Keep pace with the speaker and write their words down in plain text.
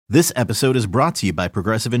This episode is brought to you by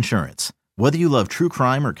Progressive Insurance. Whether you love true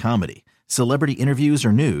crime or comedy, celebrity interviews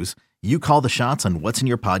or news, you call the shots on what's in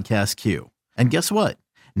your podcast queue. And guess what?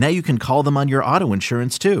 Now you can call them on your auto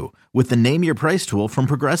insurance too with the Name Your Price tool from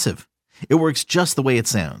Progressive. It works just the way it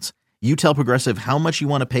sounds. You tell Progressive how much you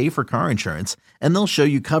want to pay for car insurance, and they'll show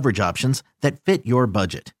you coverage options that fit your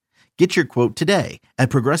budget. Get your quote today at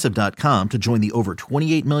Progressive.com to join the over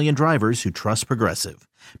 28 million drivers who trust Progressive.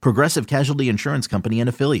 Progressive Casualty Insurance Company and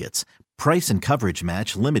Affiliates. Price and coverage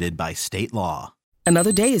match limited by state law.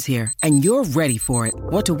 Another day is here, and you're ready for it.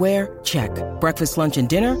 What to wear? Check. Breakfast, lunch, and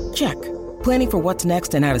dinner? Check. Planning for what's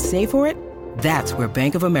next and how to save for it? That's where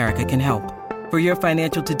Bank of America can help. For your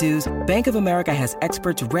financial to-dos, Bank of America has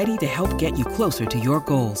experts ready to help get you closer to your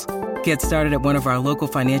goals. Get started at one of our local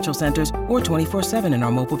financial centers or 24/7 in our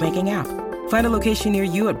mobile banking app. Find a location near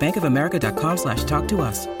you at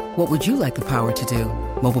bankofamerica.com/talktous. What would you like the power to do?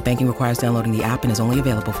 Mobile banking requires downloading the app and is only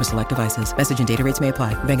available for select devices. Message and data rates may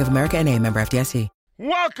apply. Bank of America N.A., member FDIC.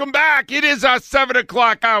 Welcome back. It is our 7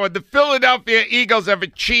 o'clock hour. The Philadelphia Eagles have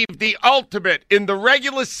achieved the ultimate in the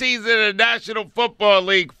regular season of the National Football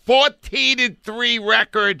League. 14-3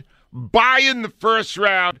 record, buying the first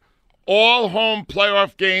round. All home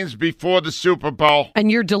playoff games before the Super Bowl.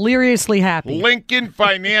 And you're deliriously happy. Lincoln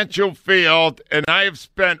Financial Field, and I have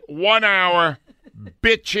spent 1 hour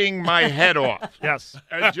bitching my head off. Yes.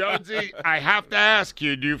 And Jonesy, I have to ask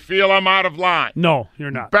you, do you feel I'm out of line? No,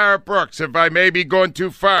 you're not. Barrett Brooks, if I may be going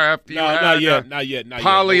too far after you had not yet.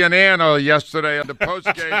 Polly and Anna yesterday on the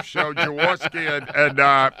postgame show, Jaworski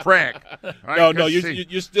and Frank. No,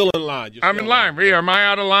 you're still in line. I'm in line. Am I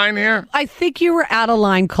out of line here? I think you were out of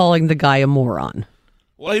line calling the guy a moron.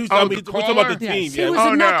 Well, we're talking about the team. Yes, he was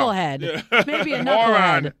a knucklehead. Yeah. Maybe a knucklehead.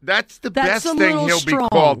 Moron. That's the best thing he'll strong. be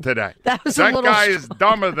called today. That guy is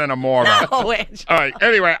dumber than a moron. No, All right.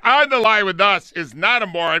 Anyway, on the line with us is not a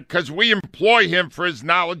moron because we employ him for his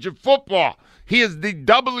knowledge of football. He is the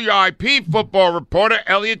WIP football reporter,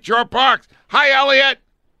 Elliot Shore-Parks. Hi, Elliot.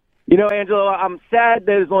 You know, Angelo, I'm sad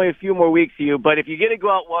there's only a few more weeks for you, but if you get to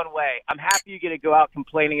go out one way, I'm happy you get to go out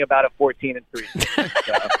complaining about a 14-3.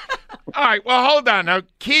 So. All right, well, hold on. Now,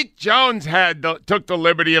 Keith Jones took the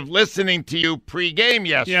liberty of listening to you pregame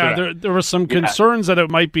yesterday. Yeah, there were some concerns that it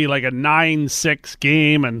might be like a 9-6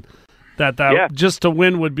 game and that just to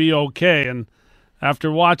win would be okay. And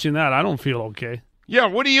after watching that, I don't feel okay. Yeah,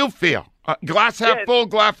 what do you feel? Glass half full,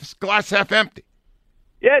 glass half empty?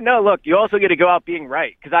 Yeah, no, look, you also get to go out being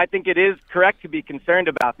right because I think it is correct to be concerned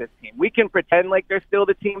about this team. We can pretend like they're still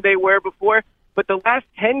the team they were before, but the last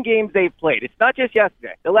 10 games they've played, it's not just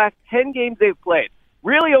yesterday, the last 10 games they've played,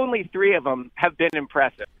 really only 3 of them have been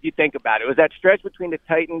impressive, if you think about it. It was that stretch between the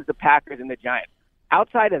Titans, the Packers, and the Giants.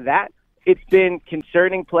 Outside of that, it's been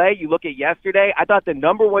concerning play. You look at yesterday, I thought the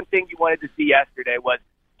number one thing you wanted to see yesterday was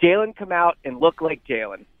Jalen come out and look like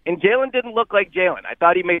Jalen. And Jalen didn't look like Jalen. I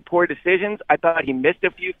thought he made poor decisions. I thought he missed a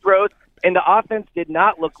few throws. And the offense did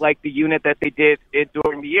not look like the unit that they did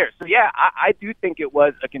during the year. So, yeah, I do think it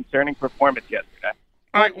was a concerning performance yesterday.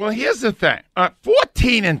 All right, well, here's the thing.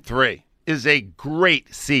 14-3 is a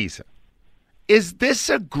great season. Is this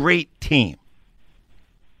a great team?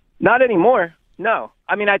 Not anymore, no.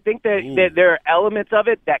 I mean, I think that there are elements of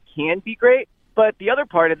it that can be great. But the other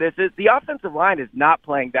part of this is the offensive line is not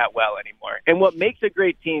playing that well anymore. And what makes a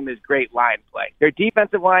great team is great line play. Their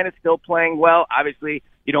defensive line is still playing well. Obviously,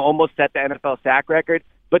 almost set the NFL sack record.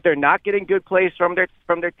 But they're not getting good plays from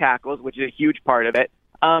their tackles, which is a huge part of it.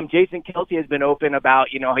 Jason Kelce has been open about,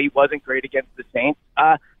 he wasn't great against the Saints.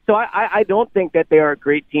 So I don't think that they are a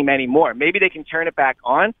great team anymore. Maybe they can turn it back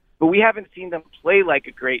on, but we haven't seen them play like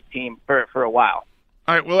a great team for a while.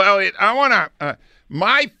 All right, well, Elliot, I want to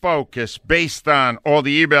my focus, based on all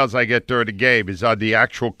the emails I get during the game, is on the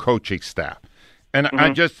actual coaching staff. And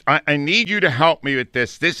I need you to help me with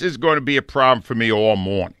this. This is going to be a problem for me all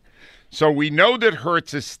morning. So we know that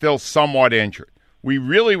Hurts is still somewhat injured. We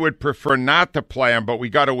really would prefer not to play him, but we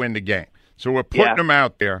got to win the game. So we're putting him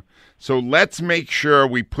out there. So let's make sure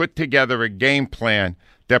we put together a game plan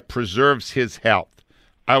that preserves his health.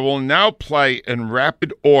 I will now play in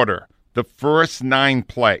rapid order the first 9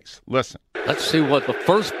 plays. Listen. Let's see what the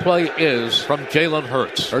first play is from Jalen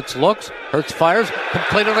Hurts. Hurts looks, Hurts fires,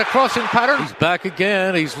 completed a crossing pattern. He's back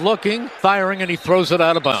again, he's looking, firing, and he throws it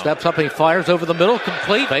out of bounds. Steps up and he fires over the middle,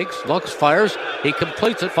 complete, fakes, looks, fires, he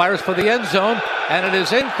completes it, fires for the end zone, and it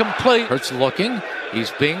is incomplete. Hurts looking,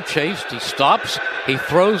 he's being chased, he stops, he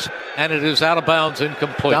throws, and it is out of bounds,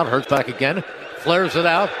 incomplete. Now Hurts back again, flares it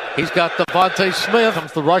out, he's got Devontae Smith,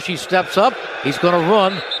 comes the rush, he steps up, he's going to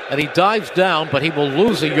run, and he dives down, but he will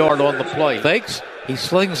lose a yard on the play. Fakes, he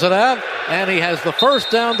slings it out, and he has the first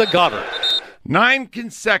down to Goddard. 9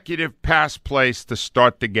 consecutive pass plays to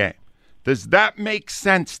start the game. Does that make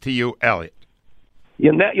sense to you, Elliot?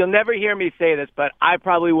 You'll never hear me say this, but I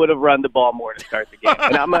probably would have run the ball more to start the game.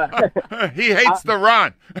 And he hates the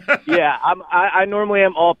run. Yeah, I normally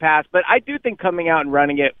am all pass, but I do think coming out and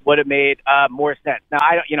running it would have made more sense. Now,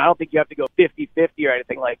 I don't think you have to go 50-50 or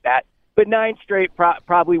anything like that, but 9 straight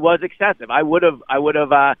probably was excessive. I would have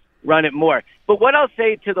run it more. But what I'll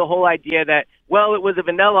say to the whole idea that, well, it was a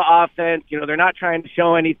vanilla offense, they're not trying to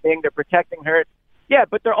show anything, they're protecting Hurts. Yeah,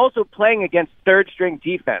 but they're also playing against third-string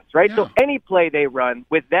defense, right? Yeah. So any play they run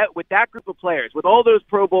with that group of players, with all those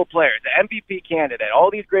Pro Bowl players, the MVP candidate, all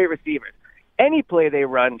these great receivers, any play they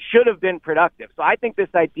run should have been productive. So I think this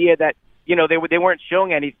idea that they weren't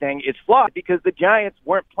showing anything is flawed because the Giants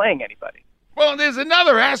weren't playing anybody. Well, there's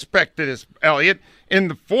another aspect to this, Elliot. In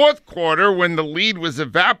the fourth quarter, when the lead was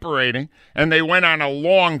evaporating and they went on a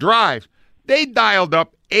long drive, they dialed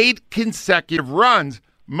up 8 consecutive runs,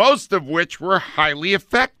 most of which were highly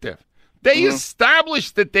effective. They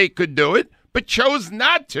established that they could do it, but chose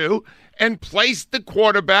not to and placed the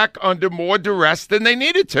quarterback under more duress than they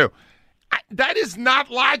needed to. That is not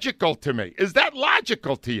logical to me. Is that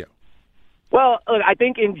logical to you? Well, look, I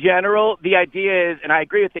think in general, the idea is, and I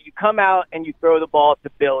agree with it, you come out and you throw the ball to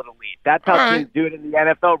build a lead. That's how teams do it in the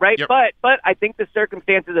NFL, right? Yep. But I think the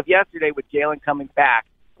circumstances of yesterday with Jalen coming back,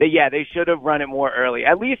 they should have run it more early.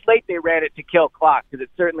 At least late they ran it to kill clock because it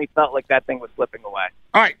certainly felt like that thing was slipping away.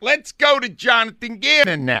 All right, let's go to Jonathan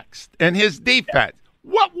Gannon next and his defense.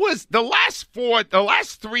 What was the last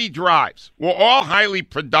 3 drives were all highly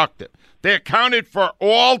productive. They accounted for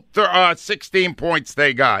all 16 points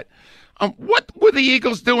they got. What were the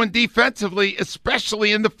Eagles doing defensively,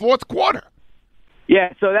 especially in the fourth quarter?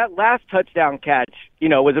 Yeah, so that last touchdown catch,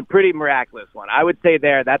 was a pretty miraculous one. I would say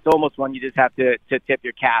that's almost one you just have to tip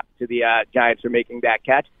your cap to the Giants for making that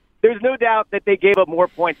catch. There's no doubt that they gave up more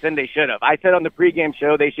points than they should have. I said on the pregame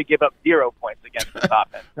show they should give up 0 points against this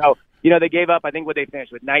offense. So, they gave up, I think, what they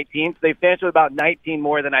finished with 19. So they finished with about 19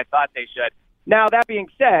 more than I thought they should. Now, that being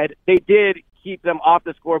said, they did keep them off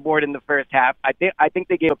the scoreboard in the first half. I think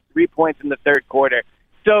they gave up 3 points in the third quarter.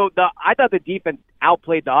 So I thought the defense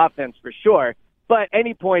outplayed the offense for sure. But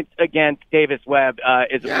any points against Davis Webb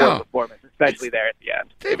is a poor performance, especially there at the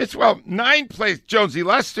end. Davis Webb, 9 plays, Jonesy,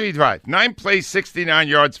 last 3 drives, 9 plays, 69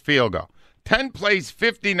 yards, field goal. 10 plays,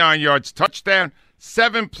 59 yards, touchdown.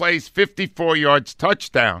 7 plays, 54 yards,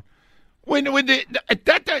 touchdown. Elliot,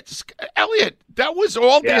 that was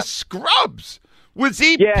all their scrubs. Was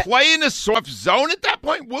he playing a soft zone at that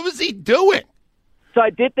point? What was he doing? So I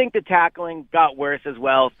did think the tackling got worse as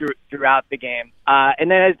well throughout the game. And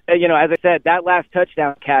then, as I said, that last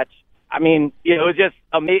touchdown catch, it was just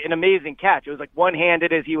an amazing catch. It was like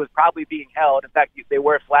one-handed as he was probably being held. In fact, they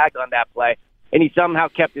were flagged on that play, and he somehow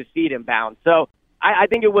kept his feet in bounds. So I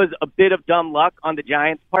think it was a bit of dumb luck on the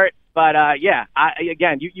Giants' part. But,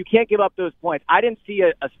 you can't give up those points. I didn't see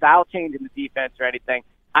a style change in the defense or anything.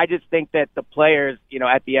 I just think that the players,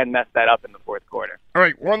 at the end messed that up in the fourth quarter. All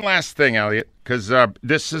right, one last thing, Elliot, because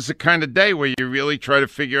this is the kind of day where you really try to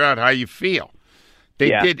figure out how you feel.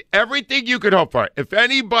 They did everything you could hope for. If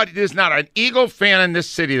anybody, there's not an Eagle fan in this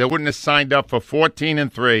city that wouldn't have signed up for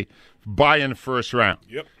 14-3 by in the first round.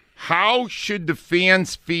 Yep. How should the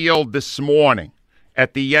fans feel this morning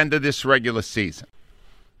at the end of this regular season?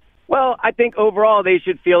 Well, I think overall they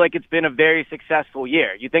should feel like it's been a very successful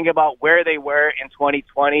year. You think about where they were in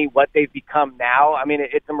 2020, what they've become now.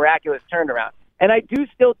 It's a miraculous turnaround. And I do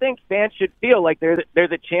still think fans should feel like there's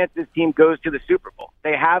a chance this team goes to the Super Bowl.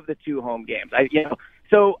 They have the 2 home games.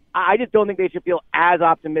 So I just don't think they should feel as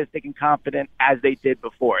optimistic and confident as they did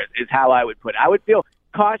before, is how I would put it. I would feel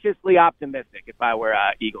cautiously optimistic if I were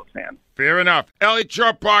an Eagles fan. Fair enough. Elliot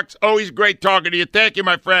Shorr-Parks, always great talking to you. Thank you,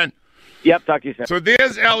 my friend. Yep, talk to you soon. So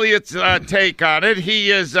there's Elliot's take on it.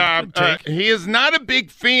 He is not a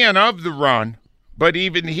big fan of the run, but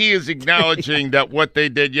even he is acknowledging that what they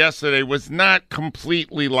did yesterday was not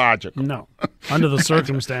completely logical. No, under the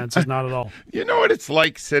circumstances, not at all. You know what it's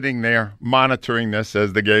like sitting there monitoring this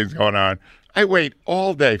as the game's going on? I wait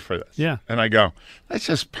all day for this. Yeah. And I go, let's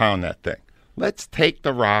just pound that thing. Let's take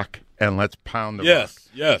the rock and let's pound the rock.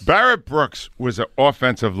 Yes. Barrett Brooks was an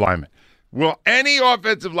offensive lineman. Will any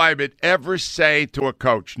offensive lineman ever say to a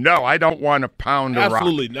coach, no, I don't want to pound the rock?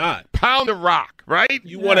 Absolutely not. Pound the rock, right?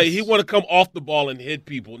 He want to come off the ball and hit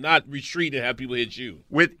people, not retreat and have people hit you.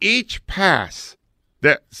 With each pass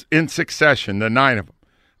that's in succession, the 9 of them,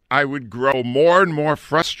 I would grow more and more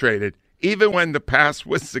frustrated, even when the pass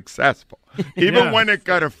was successful. Even when it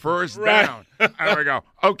got a first down, I would go,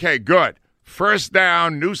 okay, good. First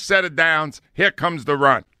down, new set of downs. Here comes the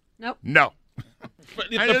run. Nope. No.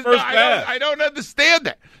 It's the first pass. I don't understand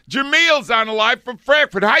that. Jamil's on the line from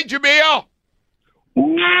Frankfurt. Hi, Jamil.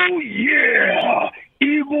 Oh, yeah.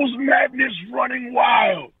 Eagles madness running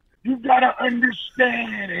wild. You got to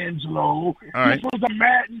understand, Angelo. This was a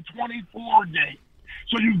Madden 24 game.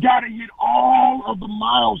 So you got to hit all of the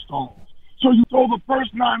milestones. So you throw the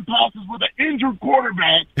first 9 passes with an injured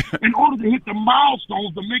quarterback in order to hit the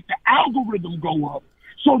milestones to make the algorithm go up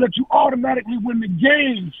so that you automatically win the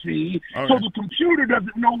game, see? Okay. So the computer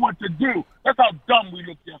doesn't know what to do. That's how dumb we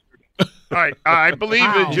looked yesterday. All right. I believe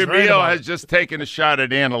that Jamil has just taken a shot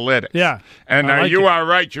at analytics. Yeah. And you are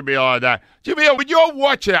right, Jamil, on that. Jamil, when you're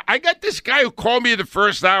watching it, I got this guy who called me the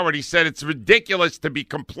first hour, and he said it's ridiculous to be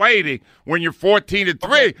complaining when you're 14-3.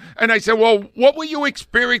 Okay. And I said, well, what were you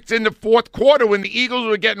experiencing in the fourth quarter when the Eagles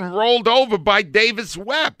were getting rolled over by Davis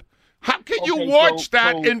Webb? How can you watch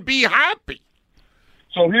that and be happy?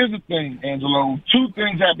 So here's the thing, Angelo. 2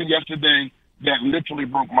 things happened yesterday that literally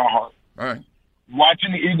broke my heart. All right.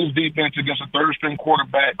 Watching the Eagles defense against a third-string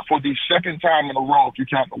quarterback for the second time in a row, if you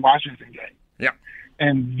count the Washington game. Yeah.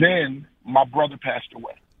 And then my brother passed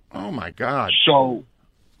away. Oh, my God. So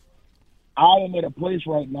I am at a place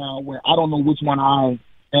right now where I don't know which one I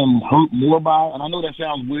am hurt more by. And I know that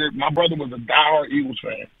sounds weird. My brother was a diehard Eagles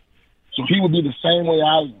fan. So he would be the same way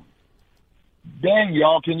I am. Then,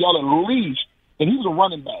 can y'all at least, and he was a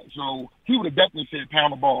running back, so he would have definitely said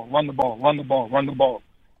pound the ball, run the ball, run the ball, run the ball.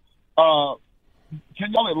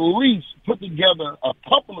 Can y'all at least put together a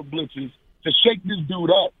couple of blitzes to shake this dude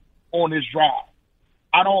up on this drive?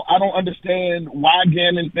 I don't understand why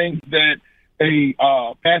Gannon thinks that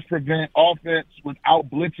a pass prevent offense without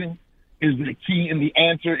blitzing is the key and the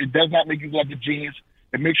answer. It does not make you look like a genius.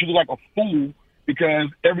 It makes you look like a fool because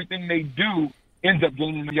everything they do ends up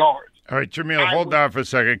gaining the yards. All right, Jamil, hold on for a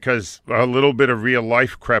second because a little bit of real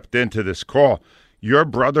life crept into this call. Your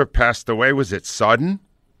brother passed away. Was it sudden?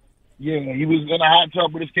 Yeah, he was in a hot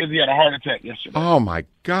tub with his kids. He had a heart attack yesterday. Oh, my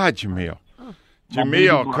God, Jamil.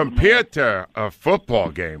 Jamil, compared to a football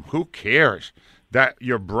game, who cares? That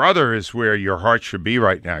your brother is where your heart should be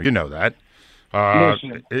right now. You know that.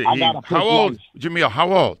 Listen, how old? Jamil,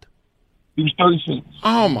 how old? He was 36.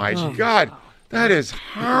 Oh, my God. That is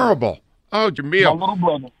horrible. Oh, Jamil. My little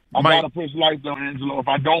brother. I got to push life, though, Angelo. If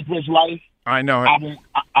I don't push life, I know.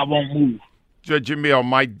 I won't move. Jamil,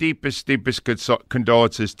 my deepest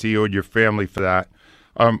condolences to you and your family for that.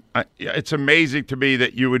 It's amazing to me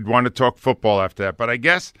that you would want to talk football after that, but I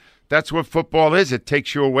guess that's what football is. It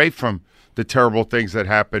takes you away from the terrible things that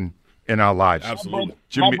happen in our lives. Absolutely.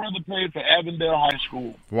 My brother played for Avondale High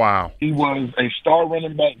School. Wow. He was a star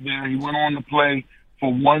running back there. He went on to play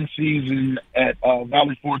for 1 season at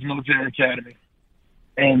Valley Forge Military Academy.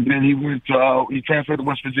 And then he transferred to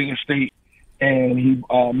West Virginia State, and he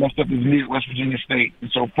messed up his knee at West Virginia State.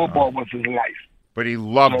 And so football was his life. But he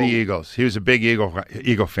loved the Eagles. He was a big Eagle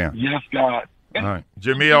fan. Yes, God. All right.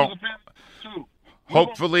 Jamil,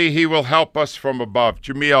 hopefully he will help us from above.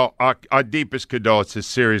 Jamil, our deepest condolences,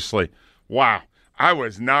 seriously. Wow. I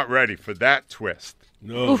was not ready for that twist.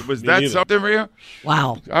 No. Was that something, Rhea?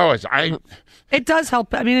 Wow. It does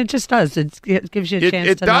help. I mean, it just does. It gives you a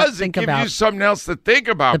chance to not think about It gives you something else to think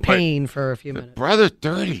about. The pain for a few minutes. Brother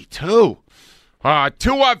 32.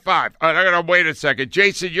 215. I got to wait a second.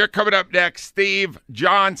 Jason, you're coming up next. Steve,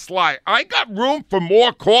 John, Sly. I got room for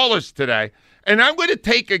more callers today, and I'm going to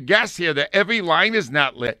take a guess here that every line is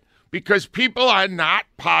not lit because people are not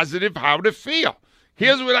positive how to feel.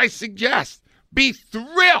 Here's what I suggest. Be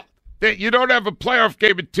thrilled that you don't have a playoff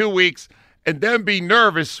game in 2 weeks and then be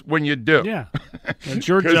nervous when you do. Yeah. It's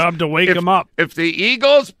your job to wake them up. If the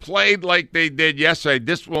Eagles played like they did yesterday,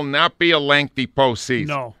 this will not be a lengthy postseason.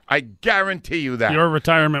 No. I guarantee you that. Your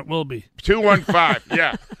retirement will be. 215,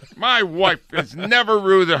 yeah. My wife has never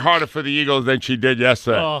rooted harder for the Eagles than she did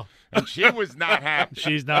yesterday. Oh. And she was not happy.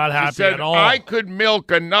 She's not happy she said, at all. I could milk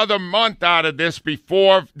another month out of this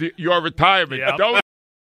before your retirement. Yep. Don't.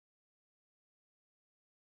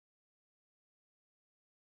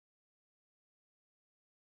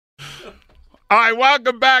 All right,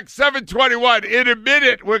 welcome back, 721. In a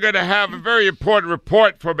minute, we're going to have a very important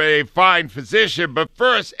report from a fine physician. But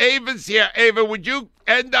first, Ava's here. Ava, would you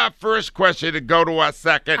end our first question and go to our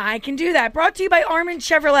second? I can do that. Brought to you by Armin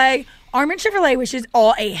Chevrolet. Armin Chevrolet wishes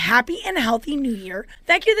all a happy and healthy new year.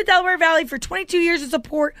 Thank you to the Delaware Valley for 22 years of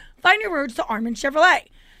support. Find your roads to Armin Chevrolet.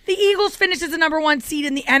 The Eagles finished as the number 1 seed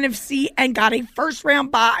in the NFC and got a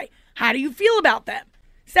first-round bye. How do you feel about them?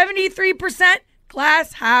 73%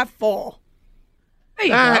 glass half full.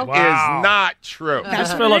 That is not true. Is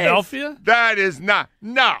this Philadelphia? That is not.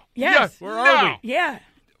 No. Yes. Where are we? Yeah.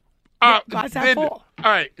 Glass half full. All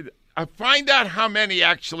right. find out how many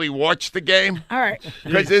actually watched the game. All right.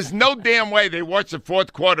 Because there's no damn way they watched the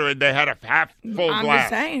fourth quarter and they had a half-full glass. I'm just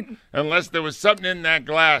saying. Unless there was something in that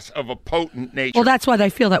glass of a potent nature. Well, that's why they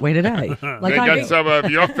feel that way today. They got some of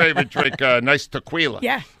your favorite drink, nice tequila.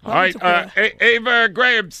 Yeah. All right, Ava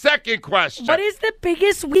Graham, second question. What is the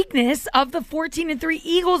biggest weakness of the 14-3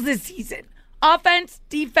 Eagles this season? Offense,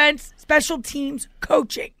 defense, special teams,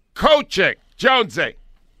 coaching. Coaching. Jonesy.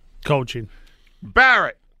 Coaching.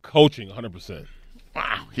 Barrett. Coaching, 100%.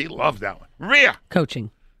 Wow, he loved that one. Rhea.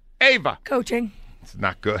 Coaching. Ava. Coaching. It's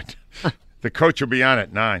not good. The coach will be on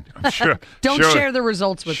at 9. I'm sure. Don't share the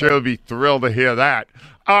results with She'll be thrilled to hear that.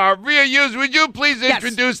 Rhea Hughes, would you please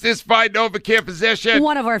introduce this fine NovaCare physician?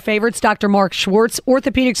 One of our favorites, Dr. Mark Schwartz,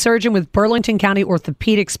 orthopedic surgeon with Burlington County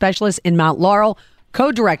Orthopedic Specialist in Mount Laurel,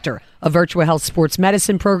 co-director of Virtua Health Sports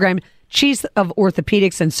Medicine Program, chief of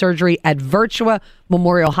orthopedics and surgery at Virtua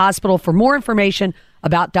Memorial Hospital. For more information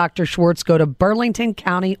about Dr. Schwartz, go to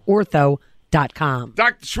burlingtoncountyortho.com.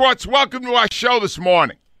 Dr. Schwartz, welcome to our show this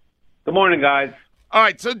morning. Good morning, guys. All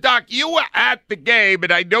right, so, Doc, you were at the game,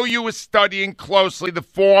 and I know you were studying closely the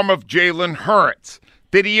form of Jalen Hurts.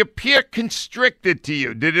 Did he appear constricted to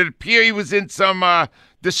you? Did it appear he was in some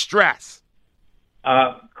distress?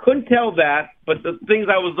 Couldn't tell that, but the things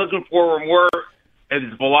I was looking for were more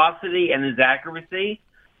his velocity and his accuracy.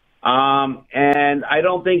 And I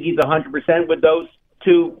don't think he's 100% with those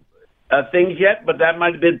two things yet, but that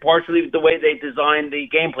might have been partially the way they designed the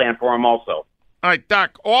game plan for him also. All right,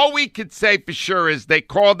 Doc, all we could say for sure is they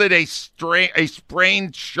called it a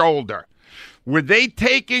sprained shoulder. Were they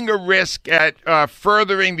taking a risk at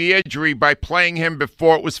furthering the injury by playing him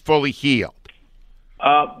before it was fully healed?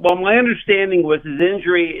 Well, my understanding was his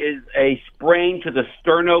injury is a sprain to the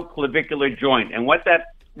sternoclavicular joint. And what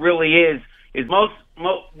that really is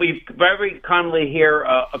we very commonly hear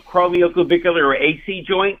a acromioclavicular or AC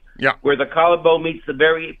joint, where the collarbone meets the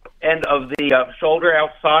very end of the shoulder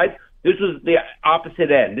outside. This is the opposite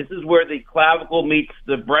end. This is where the clavicle meets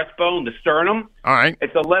the breastbone, the sternum. All right.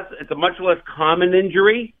 It's a much less common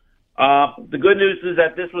injury. The good news is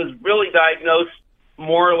that this was really diagnosed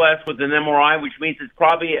more or less with an MRI, which means it's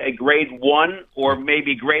probably a grade 1 or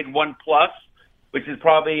maybe grade 1 plus, which is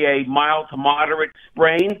probably a mild to moderate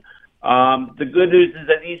sprain. The good news is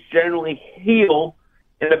that these generally heal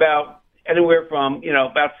in about anywhere from,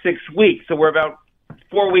 about 6 weeks. So we're about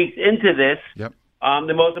 4 weeks into this. Yep.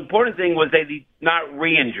 The most important thing was they did not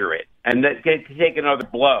re-injure it and that they take another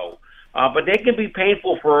blow. But they can be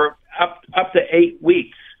painful for up to 8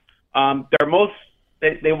 weeks.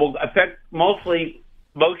 They will affect mostly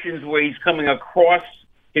motions where he's coming across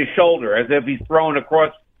his shoulder as if he's thrown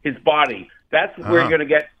across his body. That's where you're going to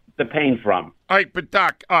get the pain from. All right, but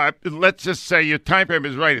Doc, let's just say your time frame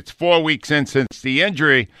is right. It's 4 weeks in since the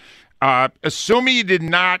injury. Assuming you did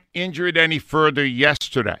not injure it any further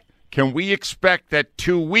yesterday, can we expect that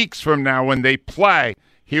 2 weeks from now when they play,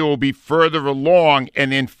 he will be further along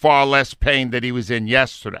and in far less pain than he was in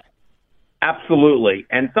yesterday? Absolutely.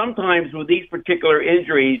 And sometimes with these particular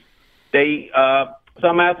injuries,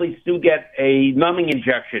 some athletes do get a numbing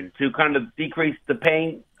injection to kind of decrease the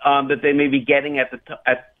pain that they may be getting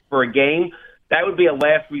for a game. That would be a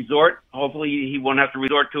last resort. Hopefully he won't have to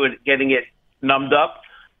resort to it, getting it numbed up.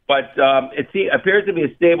 But it appears to be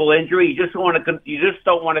a stable injury. You just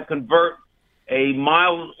don't want to convert a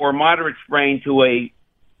mild or moderate sprain to a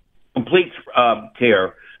complete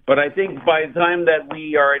tear. But I think by the time that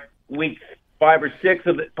we are at week 5 or 6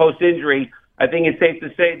 of the post-injury, I think it's safe to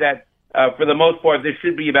say that for the most part, this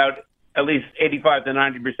should be about at least 85 to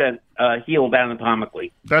 90% healed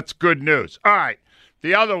anatomically. That's good news. All right.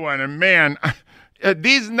 The other one, and man,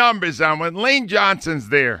 these numbers, when Lane Johnson's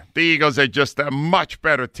there, the Eagles are just a much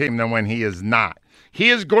better team than when he is not. He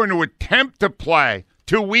is going to attempt to play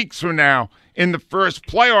 2 weeks from now in the first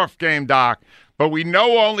playoff game, Doc, but we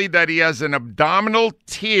know only that he has an abdominal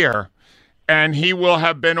tear, and he will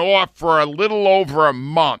have been off for a little over a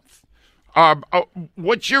month.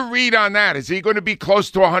 What's your read on that? Is he going to be close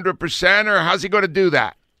to 100%, or how's he going to do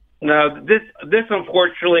that? No, this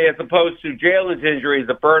unfortunately, as opposed to Jalen's injury, is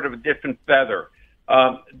a bird of a different feather.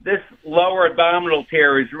 This lower abdominal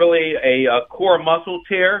tear is really a core muscle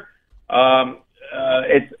tear.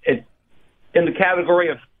 It's in the category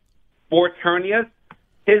of sports hernias.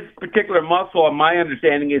 His particular muscle, on my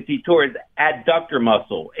understanding, is he tore his adductor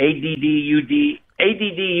muscle, ADDUCTOR.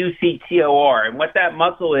 And what that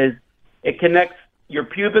muscle is, it connects your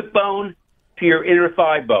pubic bone to your inner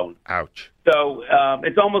thigh bone. Ouch. So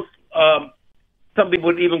it's almost, some people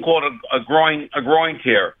would even call it a groin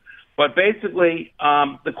tear. But basically,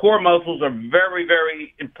 the core muscles are very,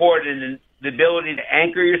 very important in the ability to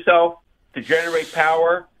anchor yourself, to generate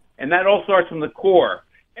power, And that all starts from the core.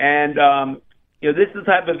 And, this is the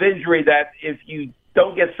type of injury that if you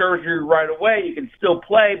don't get surgery right away, you can still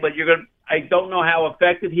play, but I don't know how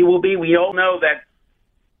effective he will be. We all know that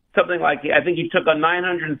something like, I think he took on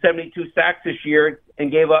 972 sacks this year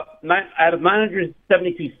and gave up, out of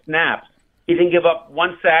 972 snaps, he didn't give up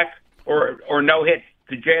one sack or no hit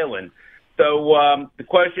to Jalen. So the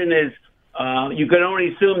question is, you can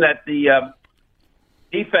only assume that the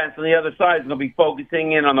defense on the other side is going to be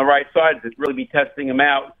focusing in on the right side to really be testing him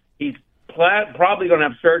out. He's probably going to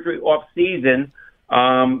have surgery off season,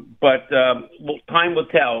 but time will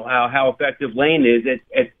tell how effective Lane is.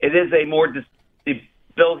 It is a more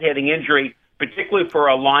debilitating injury, particularly for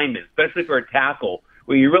a lineman, especially for a tackle,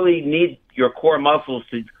 where you really need your core muscles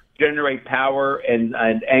to generate power and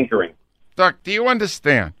anchoring. Doc, do you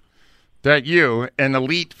understand that you, an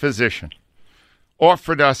elite physician,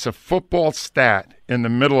 offered us a football stat in the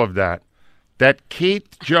middle of that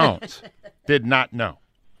Keith Jones did not know?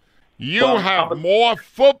 You have more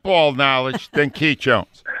football knowledge than Keith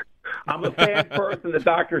Jones. I'm a fan first and the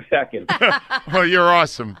doctor second. Well, you're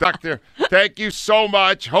awesome. Doctor, thank you so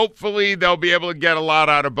much. Hopefully they'll be able to get a lot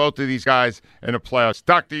out of both of these guys in the playoffs.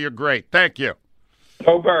 Doctor, you're great. Thank you.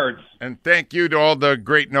 Go Birds. And thank you to all the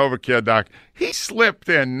great NovaCare, Doc. He slipped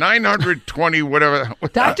in 920, whatever.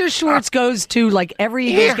 Dr. Schwartz goes to like every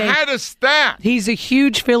Eagles game. He had a stat. He's a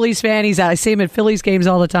huge Phillies fan. I see him at Phillies games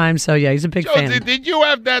all the time. So, yeah, he's a big fan. Did you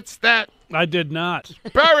have that stat? I did not.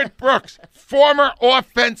 Barrett Brooks, former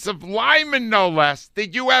offensive lineman, no less.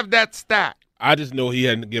 Did you have that stat? I just know he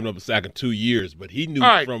hadn't given up a sack in 2 years, but he knew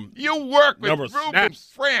from you work with number Ruben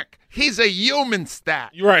snaps. Frank. He's a human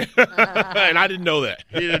stat. You're right. And I didn't know that.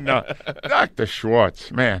 He didn't know. Dr.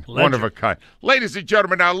 Schwartz, man, Legend. one of a kind. Ladies and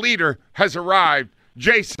gentlemen, our leader has arrived,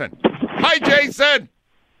 Jason. Hi, Jason.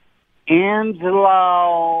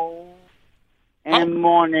 Angelo and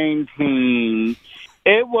morning team.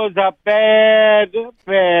 It was a bad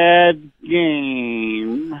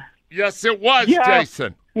game. Yes, it was,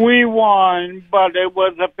 Jason. We won, but it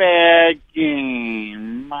was a bad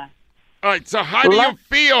game. All right, so how do you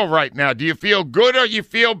feel right now? Do you feel good or you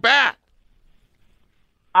feel bad?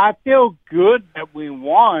 I feel good that we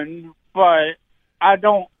won, but I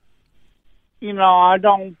don't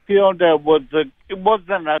feel that it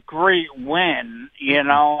wasn't a great win. It's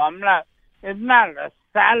not a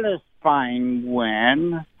satisfying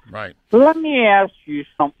win. Right. Let me ask you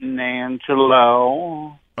something,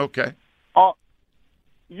 Angelo. Okay.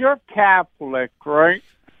 You're Catholic, right?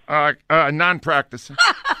 Non-practicing.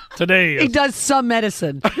 Today he does some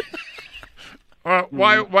medicine.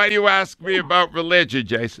 Why do you ask me about religion,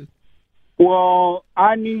 Jason? Well,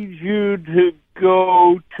 I need you to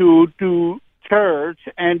go to church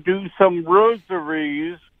and do some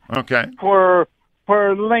rosaries. Okay. For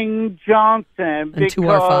Lane Johnson, and to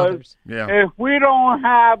our fathers. Yeah. If we don't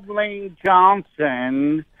have Lane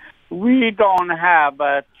Johnson, we don't have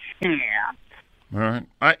a chance. All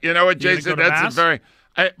right. You know what, Jason? That's a very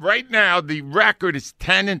right now the record is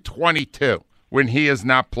 10-22 when he is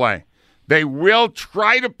not playing. They will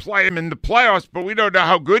try to play him in the playoffs, but we don't know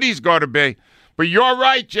how good he's going to be. But you're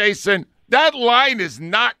right, Jason. That line is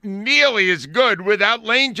not nearly as good without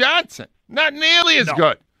Lane Johnson. Not nearly as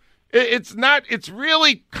good. It's not. It's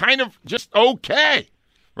really kind of just okay,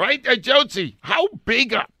 right, Josie? How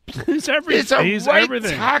big a He's everything. He's right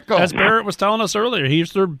everything. Tackle. As Barrett was telling us earlier,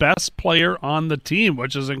 he's their best player on the team,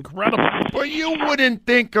 which is incredible. But you wouldn't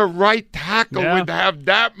think a right tackle would have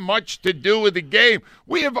that much to do with the game.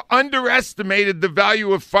 We have underestimated the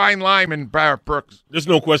value of fine linemen, Barrett Brooks. There's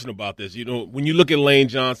no question about this. When you look at Lane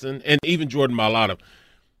Johnson and even Jordan Mailata,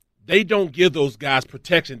 they don't give those guys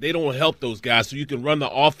protection. They don't help those guys so you can run the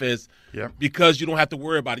offense because you don't have to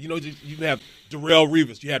worry about it. You have Darrelle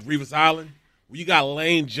Revis. You had Revis Island. You got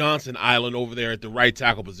Lane Johnson Island over there at the right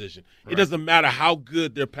tackle position. Right. It doesn't matter how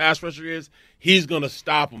good their pass rusher is, he's going to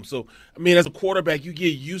stop them. So, as a quarterback, you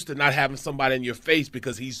get used to not having somebody in your face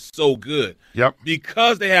because he's so good. Yep.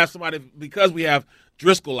 Because we have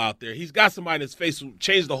Driscoll out there, he's got somebody in his face who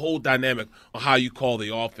changed the whole dynamic on how you call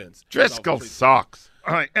the offense. Driscoll sucks.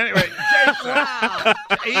 All right, anyway, Jason,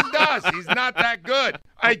 he does. He's not that good.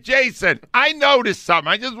 All right, Jason, I noticed something.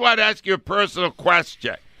 I just want to ask you a personal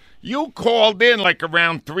question. You called in like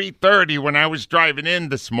around 3:30 when I was driving in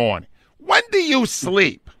this morning. When do you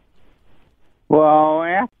sleep? Well,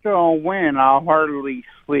 after a win, I'll hardly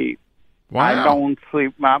sleep. Wow. I don't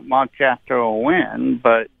sleep that much after a win,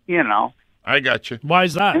 but, I got you. Why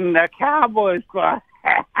is that? And the Cowboys got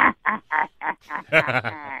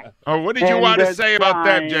What did you want to say about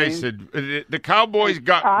that, Jason? The Cowboys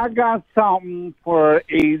got... I got something for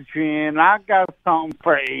Adrian. That's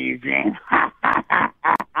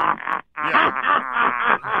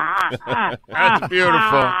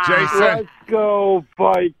beautiful. Jason? Let's go,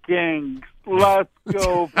 Vikings. Let's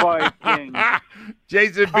go, Vikings.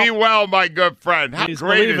 Jason, be well, my good friend. How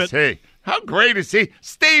great is he? How great is he?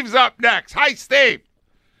 Steve's up next. Hi, Steve.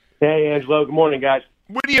 Hey, Angelo. Good morning, guys.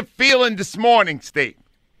 What are you feeling this morning, Steve?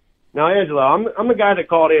 Now, Angelo, I'm the guy that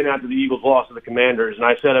called in after the Eagles lost to the Commanders, and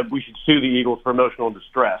I said we should sue the Eagles for emotional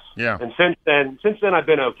distress. Yeah. And since then I've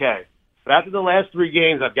been okay. But after the last 3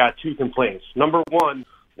 games, I've got 2 complaints. Number one,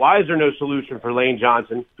 why is there no solution for Lane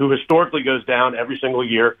Johnson, who historically goes down every single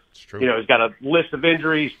year? It's true. You know, he's got a list of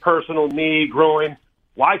injuries, personal, knee, groin.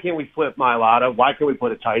 Why can't we flip Mailata? Why can't we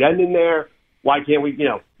put a tight end in there? Why can't we,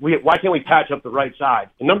 why can't we patch up the right side?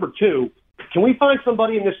 And number 2, can we find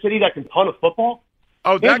somebody in this city that can punt a football?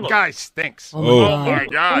 Oh, that guy stinks. Oh, my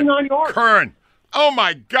God. 29 yards. Kern. Oh,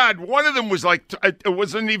 my God. One of them was it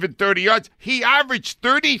wasn't even 30 yards. He averaged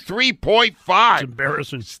 33.5. It's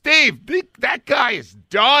embarrassing. Steve, that guy is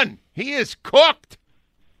done. He is cooked.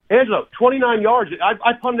 Angelo, 29 yards.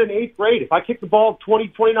 I punted in 8th grade. If I kicked the ball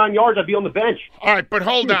 29 yards, I'd be on the bench. All right, but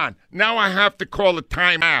hold on. Now I have to call a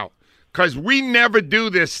timeout because we never do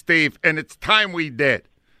this, Steve, and it's time we did.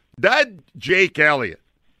 That Jake Elliott,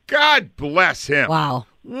 God bless him. Wow.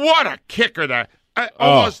 What a kicker that.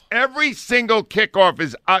 Almost every single kickoff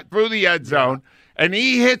is through the end zone, and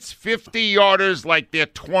he hits 50-yarders like they're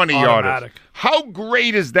 20-yarders. How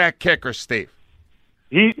great is that kicker, Steve?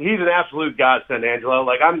 He's an absolute godsend, Angelo.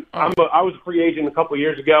 Like I was a free agent a couple of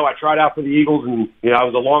years ago. I tried out for the Eagles, and I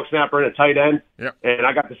was a long snapper and a tight end, and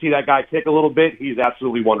I got to see that guy kick a little bit. He's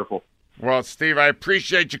absolutely wonderful. Well, Steve, I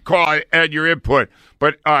appreciate your call and your input,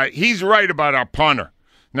 but he's right about our punter.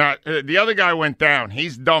 Now, the other guy went down.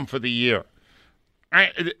 He's done for the year.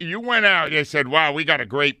 You went out, they said, wow, we got a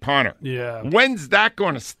great punter. Yeah. When's that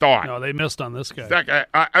going to start? No, they missed on this guy.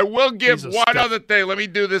 I will give one other thing. Let me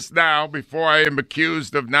do this now before I am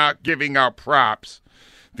accused of not giving out props.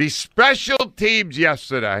 The special teams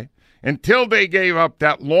yesterday, until they gave up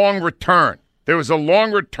that long return, there was a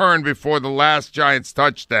long return before the last Giants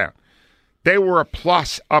touchdown. They were a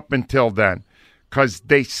plus up until then because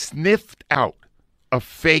they sniffed out a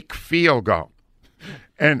fake field goal.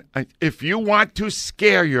 And if you want to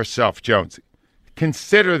scare yourself, Jonesy,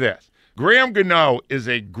 consider this. Graham Gano is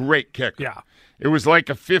a great kicker. Yeah. It was like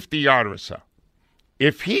a 50-yarder or so.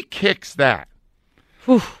 If he kicks that,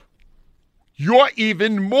 you're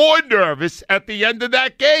even more nervous at the end of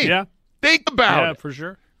that game. Yeah. Think about it. Yeah, for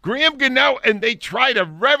sure. Graham Gano, and they tried a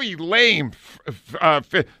very lame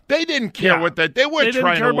they didn't care what that. They weren't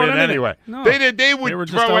trying to win anyway. No. They would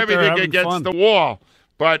throw everything against the wall.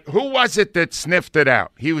 But who was it that sniffed it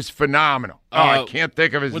out? He was phenomenal. I can't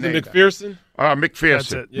think of his name. Was it McPherson? McPherson.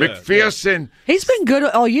 That's it. Yeah, McPherson. He's been good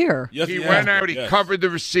all year. Yes, He went out, he covered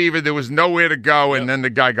the receiver. There was nowhere to go, and then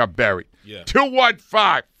the guy got buried.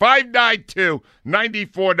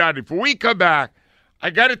 215-592-9490. When we come back,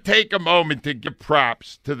 I got to take a moment to give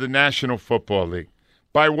props to the National Football League.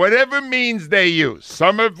 By whatever means they use,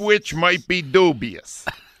 some of which might be dubious.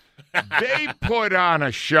 They put on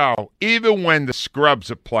a show even when the scrubs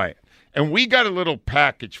are playing. And we got a little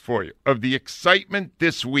package for you of the excitement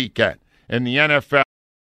this weekend in the NFL.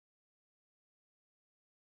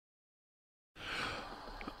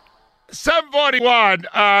 741,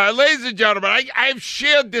 ladies and gentlemen, I've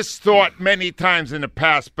shared this thought many times in the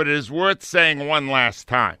past, but it is worth saying one last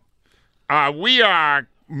time. We are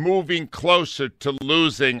moving closer to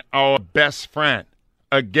losing our best friend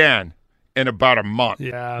again in about a month.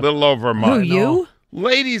 Yeah. A little over a month. Who, you?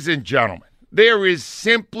 Ladies and gentlemen, there is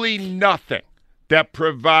simply nothing that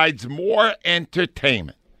provides more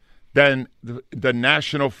entertainment than the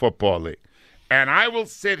National Football League. And I will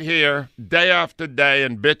sit here day after day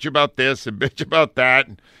and bitch about this and bitch about that.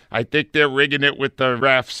 And I think they're rigging it with the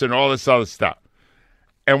refs and all this other stuff.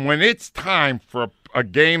 And when it's time for a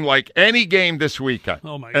game like any game this weekend,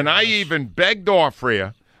 and I even begged off for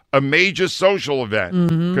you a major social event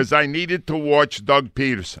because I needed to watch Doug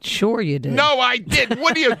Peterson. Sure you did. No, I did.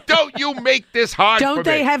 Don't you make this hard for me. Don't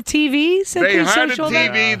they have TVs? They had a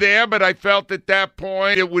TV there, but I felt at that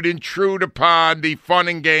point it would intrude upon the fun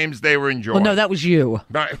and games they were enjoying. Well, no, that was you.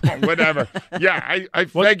 Whatever. Yeah, I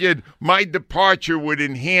figured my departure would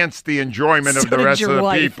enhance the enjoyment of the rest of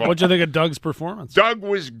the people. What'd you think of Doug's performance? Doug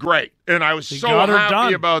was great, and I was so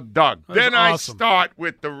happy about Doug. Then I start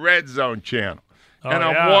with the Red Zone channel. and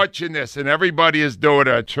I'm watching this, and everybody is doing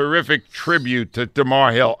a terrific tribute to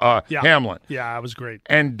DeMar Hamlin. Yeah, it was great.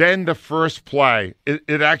 And then the first play,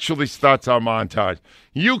 it actually starts our montage.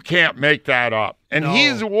 You can't make that up. And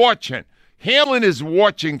he's watching. Hamlin is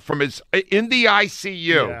watching from in the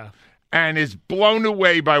ICU and is blown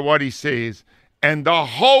away by what he sees. And the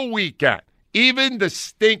whole weekend, even the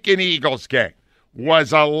stinking Eagles game,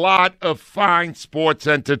 was a lot of fine sports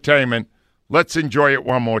entertainment. Let's enjoy it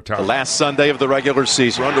one more time. The last Sunday of the regular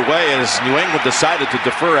season underway as New England decided to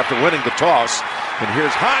defer after winning the toss. And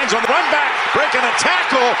here's Hines on the run back, breaking a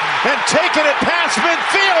tackle and taking it past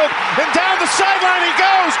midfield. And down the sideline he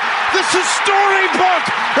goes. This is storybook.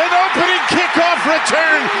 An opening kickoff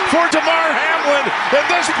return for DeMar Hamlin. And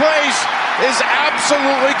this place is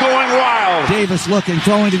absolutely going wild. Davis looking,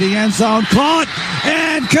 throwing to the end zone, caught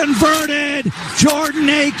and converted. Jordan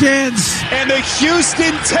Akins. And the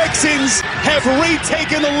Houston Texans have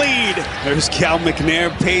retaken the lead. There's Cal McNair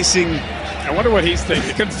pacing. I wonder what he's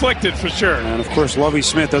thinking. Conflicted for sure. And of course, Lovie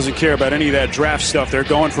Smith doesn't care about any of that draft stuff. They're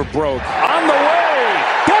going for broke. On the way,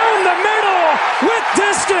 down the middle, with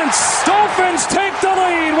distance. Dolphins take the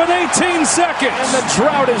lead with 18 seconds. And the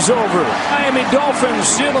drought is over. Miami Dolphins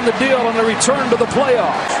sealing the deal on the return to the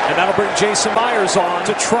playoffs. And that'll bring Jason Myers on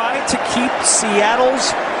to try to keep Seattle's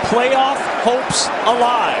playoff hopes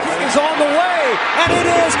alive. He's on the way, and it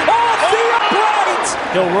is off the upright.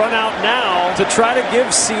 He'll run out now to try to give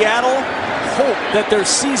Seattle hope that their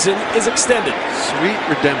season is extended. Sweet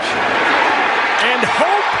redemption. And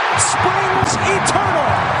hope springs eternal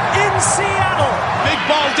in Seattle. Big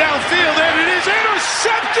ball downfield, and it is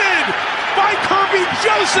intercepted by Kirby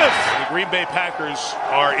Joseph. The Green Bay Packers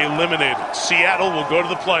are eliminated. Seattle will go to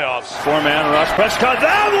the playoffs. Four-man rush. Prescott.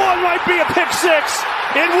 That one might be a pick six.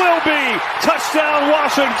 It will be. Touchdown,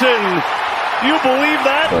 Washington. You believe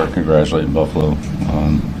that? Congratulating Buffalo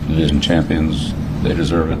on division champions. They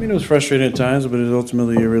deserve it. I mean, it was frustrating at times, but it was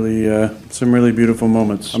ultimately some really beautiful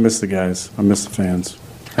moments. I miss the guys. I miss the fans.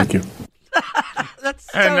 Thank you.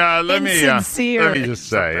 That's so let me insincere. just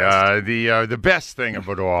say the best thing of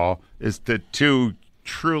it all is the two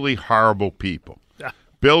truly horrible people,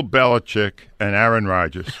 Bill Belichick and Aaron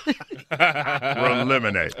Rodgers, were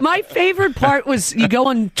eliminated. My favorite part was you go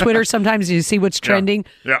on Twitter sometimes and you see what's trending,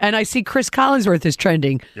 and I see Chris Collinsworth is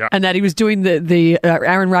trending, and that he was doing the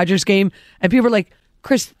Aaron Rodgers game, and people were like,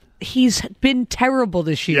 Chris, he's been terrible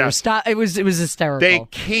this year. Yes. Stop! It was hysterical. They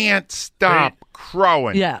can't stop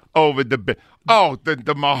crowing over the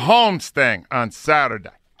Mahomes thing on Saturday.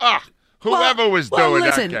 Whoever was doing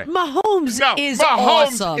that game. Mahomes is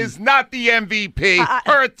Mahomes awesome. is not the MVP.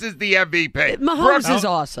 Hurts is the MVP. Mahomes is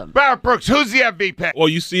awesome. Barrett Brooks, who's the MVP? Well,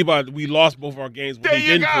 you see, we lost both our games when he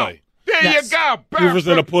didn't play. There you go. Proof is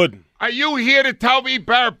in the pudding. Are you here to tell me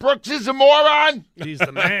Barrett Brooks is a moron? He's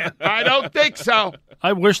the man. I don't think so.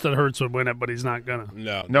 I wish that Hurts would win it, but he's not going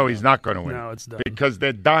to. No, he's not going to win. No, it's done. Because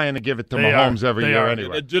they're dying to give it to Mahomes every year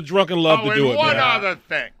anyway. They're drunk in love to do it. One other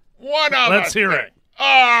thing. Let's hear it.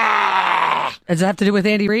 Does it have to do with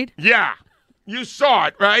Andy Reid? Yeah. You saw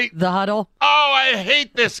it, right? The huddle? Oh, I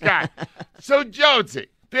hate this guy. So, Jonesy,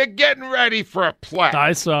 they're getting ready for a play.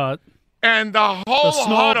 I saw it. And the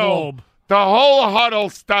whole huddle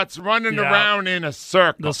starts running around in a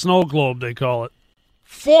circle. The snow globe, they call it.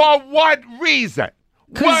 For what reason?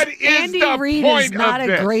 What is Andy the Reid point is not of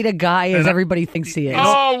as this? great a guy as everybody thinks he is.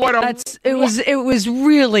 Oh, it was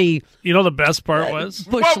really. You know the best part was?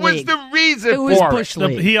 What was the reason it was for Bush it?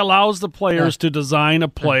 League. He allows the players to design a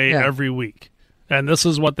play every week. And this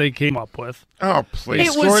is what they came up with. Oh, please.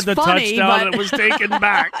 They scored the funny, touchdown and it was taken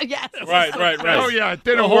back. Yes. Right. Oh, yeah, it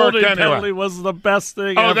didn't the work holding anyway. penalty was the best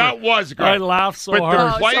thing Oh, ever. that was great. I laughed so but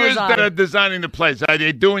hard. the players that are designing the plays, are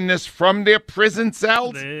they doing this from their prison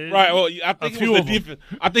cells? Right. Well, I think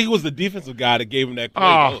it was the defensive guy that gave him that play.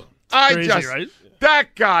 Oh, Crazy, right?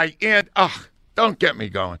 That guy, and don't get me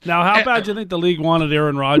going. Now, how bad do you think the league wanted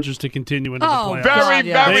Aaron Rodgers to continue into the playoffs? Very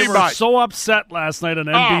They were much. so upset last night on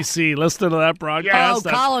NBC. Listen to that broadcast.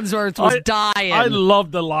 Collinsworth was dying. I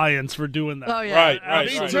love the Lions for doing that. Oh, yeah. Right.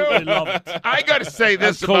 Me Absolutely too. love it. I got to say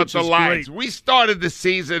this That about coach the is Lions. great. We started the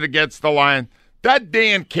season against the Lions. That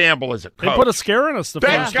Dan Campbell is a coach. They put a scare in us the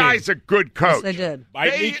That first guy's game. a good coach. Yes,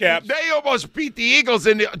 they did. They almost beat the Eagles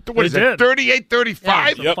in the, what is did. it,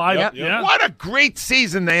 38-35? Yeah. What a great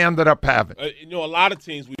season they ended up having. A lot of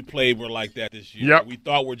teams we played were like that this year. Yep. We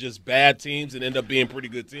thought were just bad teams and end up being pretty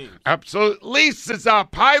good teams. Absolutely. Lisa's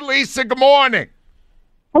up. Hi, Lisa. Good morning.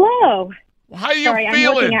 Hello. How are you Sorry, I'm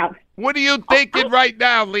feeling? working out. What are you thinking right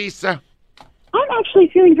now, Lisa? I'm actually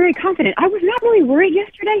feeling very confident. I was not really worried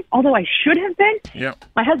yesterday, although I should have been. Yep.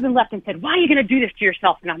 My husband left and said, "Why are you going to do this to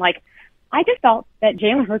yourself?" And I'm like, I just felt that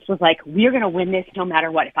Jalen Hurts was like, we're going to win this no matter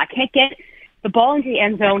what. If I can't get the ball into the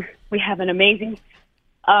end zone, we have an amazing,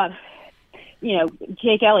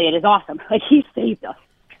 Jake Elliott is awesome. Like, he saved us.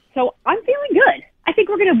 So I'm feeling good. I think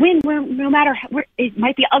we're going to win no matter how. It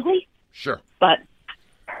might be ugly. Sure. But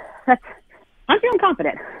I'm feeling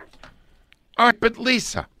confident. All right, but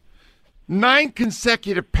Lisa, 9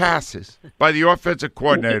 consecutive passes by the offensive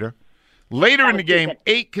coordinator. Later in the game,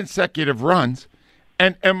 8 consecutive runs.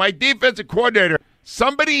 And my defensive coordinator,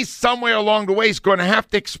 somebody somewhere along the way is going to have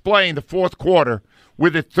to explain the fourth quarter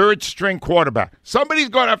with a third-string quarterback. Somebody's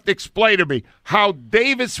going to have to explain to me how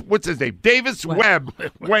Davis Webb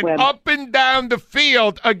went up and down the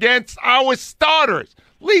field against our starters.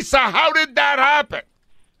 Lisa, how did that happen?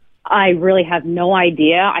 I really have no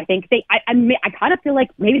idea. I think I kind of feel like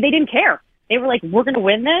maybe they didn't care. They were like, we're going to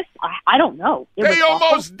win this? I don't know. They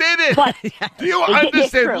almost did it. But do you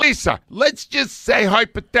understand, Lisa? Let's just say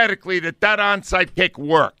hypothetically that onside kick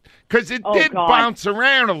worked because it did bounce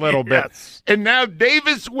around a little bit. And now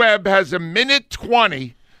Davis Webb has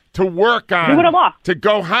 1:20 to work on. We would have lost. To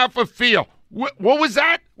go half a field. What was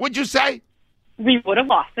that? What'd you say? We would have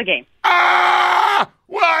lost the game. Why?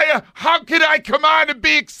 How could I come on and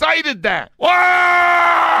be excited then?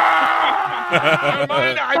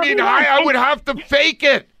 I would have to fake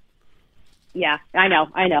it. Yeah, I know.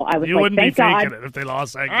 I was you like, wouldn't thank be faking God. it if they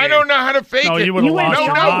lost that game. I don't know how to fake it. You would have lost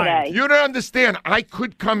your mind. You don't understand. I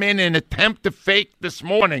could come in and attempt to fake this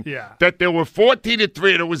morning that there were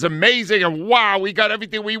 14-3 and it was amazing and wow, we got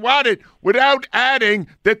everything we wanted without adding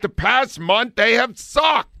that the past month they have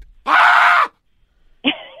sucked.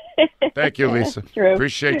 Thank you, Lisa.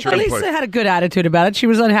 Appreciate your input. Lisa had a good attitude about it. She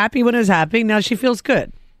was unhappy when it was happening. Now she feels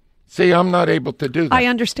good. See, I'm not able to do that. I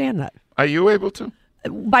understand that. Are you able to?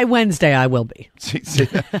 By Wednesday, I will be.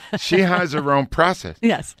 She has her own process.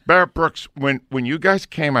 Yes. Barrett Brooks, when you guys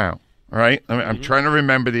came out, all right, I'm trying to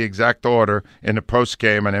remember the exact order in the post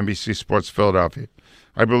game on NBC Sports Philadelphia.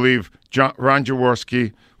 I believe Ron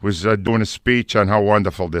Jaworski was doing a speech on how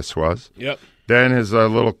wonderful this was. Yep. Then his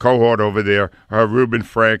little cohort over there, Reuben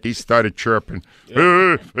Frank, he started chirping.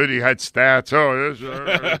 And he had stats.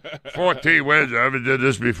 14 wins. I never did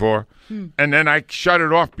this before. And then I shut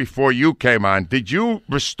it off before you came on. Did you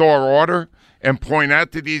restore order and point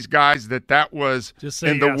out to these guys that was,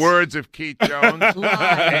 in the words of Keith Jones,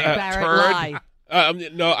 lie.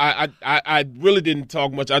 No, I really didn't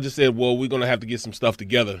talk much. I just said, well, we're going to have to get some stuff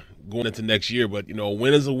together going into next year. But, a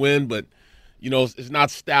win is a win, but it's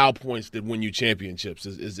not style points that win you championships.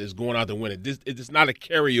 It's going out to win it. It's not a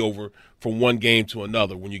carryover from one game to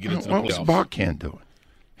another when you get into the playoffs. What was Barkan doing?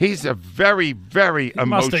 He's a very, very emotional.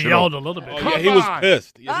 Must have yelled a little bit. He was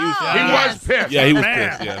pissed. He was pissed. Yeah, he was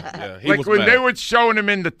pissed. Yeah. He was when mad. they were showing him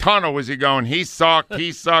in the tunnel, was he going, he sucked.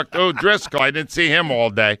 Oh, Driscoll, I didn't see him all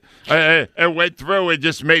day. And went through and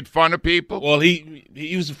just made fun of people. Well, he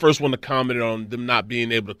was the first one to comment on them not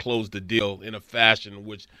being able to close the deal in a fashion in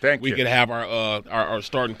which we could have our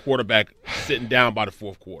starting quarterback sitting down by the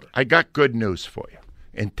fourth quarter. I got good news for you.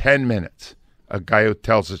 In 10 minutes, a guy who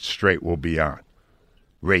tells it straight will be on.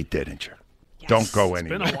 Ray Didinger. Yes. Don't go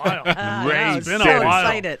anywhere. It's been a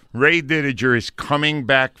while. Ray Didinger. Ray Didinger is coming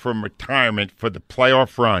back from retirement for the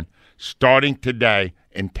playoff run starting today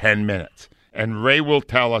in 10 minutes. And Ray will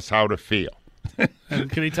tell us how to feel.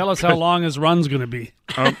 And can he tell us how long his run's going to be?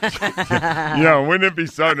 Wouldn't it be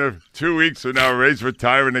something if 2 weeks from now Ray's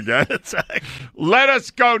retiring again? Let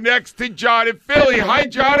us go next to John in Philly. Hi,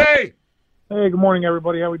 Johnny. Hey, good morning,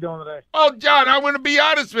 everybody. How we doing today? Oh, John, I want to be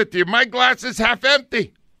honest with you. My glass is half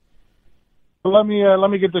empty. Let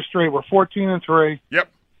me get this straight. We're 14-3.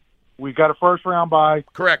 Yep. We got a first round bye.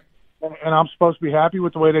 Correct. And I'm supposed to be happy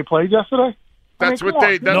with the way they played yesterday. That's what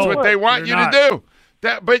they want you to do.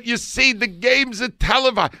 But you see, the games are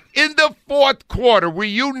televised. In the fourth quarter, were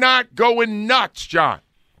you not going nuts, John?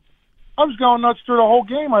 I was going nuts through the whole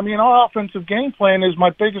game. I mean, our offensive game plan is my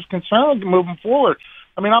biggest concern moving forward.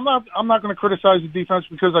 I mean, I'm not going to criticize the defense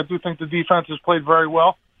because I do think the defense has played very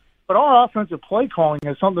well. But our offensive play calling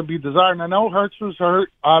has something to be desired. And I know Hurts was hurt,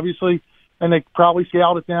 obviously, and they probably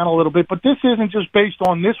scaled it down a little bit. But this isn't just based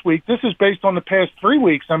on this week. This is based on the past 3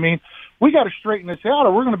 weeks. I mean, we got to straighten this out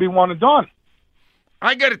or we're going to be one and done.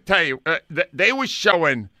 I got to tell you, they were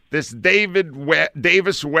showing this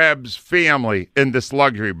Davis Webb's family in this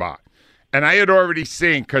luxury box. And I had already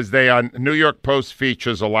seen, because they on New York Post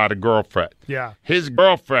features a lot of girlfriend. Yeah. His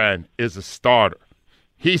girlfriend is a starter.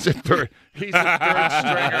 He's a third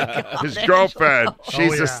stringer. His girlfriend,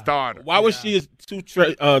 she's a starter. Why was she two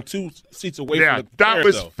seats away from the that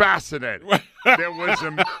was though? Fascinating. There was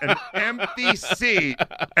an empty seat,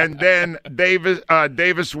 and then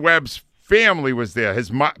Davis Webb's family was there, his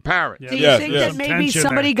parents. Do you think that maybe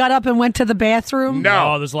somebody got up and went to the bathroom?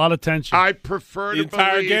 No. There's a lot of tension. I prefer to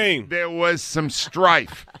believe there was some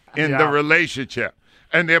strife in the relationship.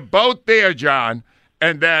 And they're both there, John.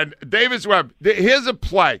 And then Davis Webb, here's a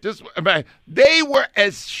play. They were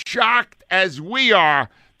as shocked as we are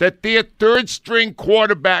that their third-string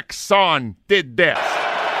quarterback son did this.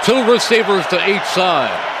 2 receivers to each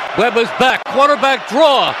side. Webb is back. Quarterback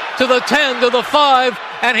draw to the 10, to the 5,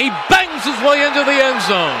 and he bangs his way into the end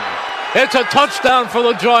zone. It's a touchdown for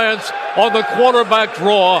the Giants on the quarterback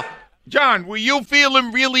draw. John, were you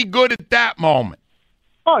feeling really good at that moment?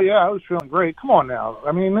 Oh, yeah, I was feeling great. Come on now.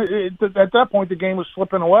 I mean, at that point, the game was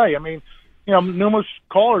slipping away. I mean, numerous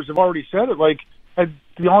callers have already said it. Like, had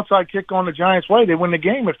the onside kick going the Giants' way, they win the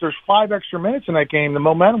game. If there's 5 extra minutes in that game, the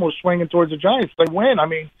momentum was swinging towards the Giants. They win. I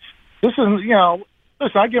mean, this isn't,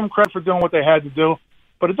 listen, I give them credit for doing what they had to do,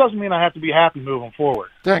 but it doesn't mean I have to be happy moving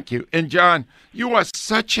forward. Thank you. And, John, you are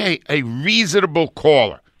such a reasonable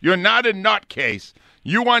caller. You're not a nutcase.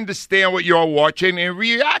 You understand what you're watching and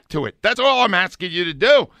react to it. That's all I'm asking you to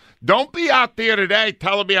do. Don't be out there today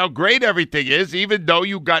telling me how great everything is, even though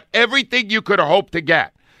you got everything you could have hoped to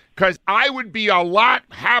get. Because I would be a lot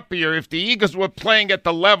happier if the Eagles were playing at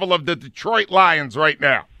the level of the Detroit Lions right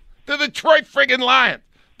now. The Detroit friggin' Lions.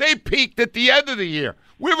 They peaked at the end of the year.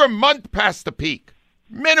 We're a month past the peak.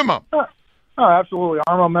 Minimum. Oh, absolutely.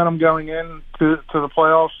 Our momentum going in to the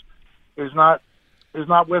playoffs is not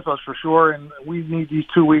with us for sure, and we need these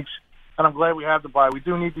 2 weeks, and I'm glad we have the bye. We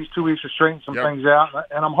do need these 2 weeks to straighten some things out,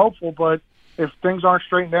 and I'm hopeful, but if things aren't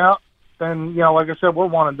straightened out, then, like I said, we're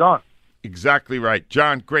one and done. Exactly right.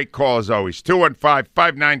 John, great call as always.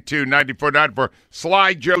 215-592-9494.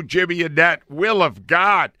 Sly, Joe, Jimmy, Annette, Will of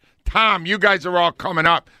God. Tom, you guys are all coming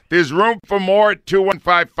up. There's room for more at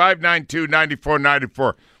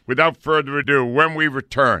 215-592-9494. Without further ado, when we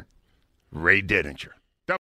return, Ray Didinger.